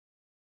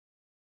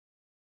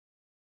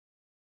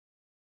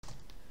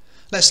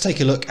Let's take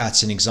a look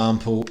at an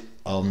example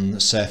on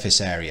surface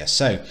area.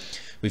 So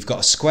we've got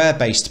a square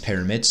based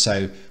pyramid.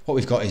 So what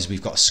we've got is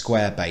we've got a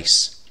square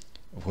base.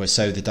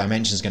 So the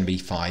dimension is going to be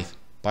 5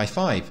 by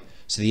 5.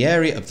 So the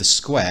area of the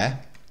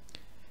square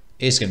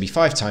is going to be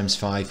 5 times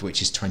 5, which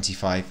is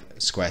 25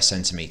 square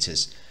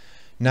centimeters.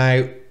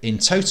 Now in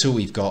total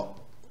we've got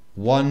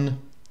 1,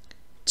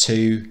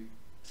 2,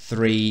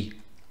 3,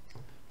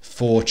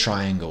 4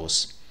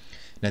 triangles.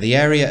 Now the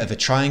area of a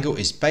triangle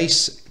is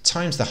base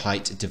times the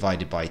height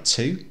divided by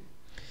 2.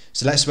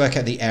 So let's work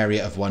out the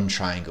area of one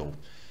triangle.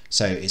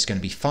 So it's going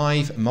to be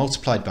 5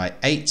 multiplied by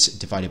 8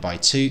 divided by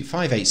 2.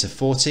 5 eighths are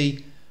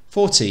 40.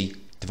 40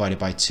 divided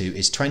by 2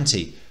 is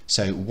 20.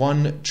 So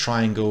one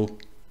triangle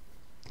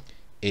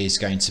is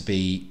going to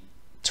be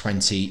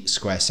 20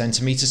 square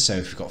centimeters. So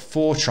if we've got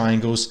 4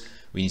 triangles,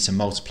 we need to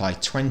multiply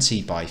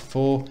 20 by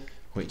 4,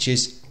 which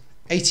is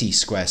 80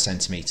 square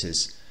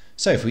centimeters.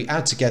 So if we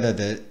add together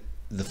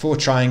the 4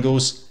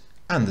 triangles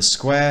and the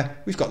square,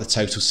 we've got the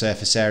total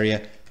surface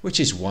area, which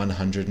is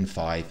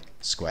 105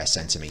 square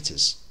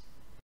centimeters.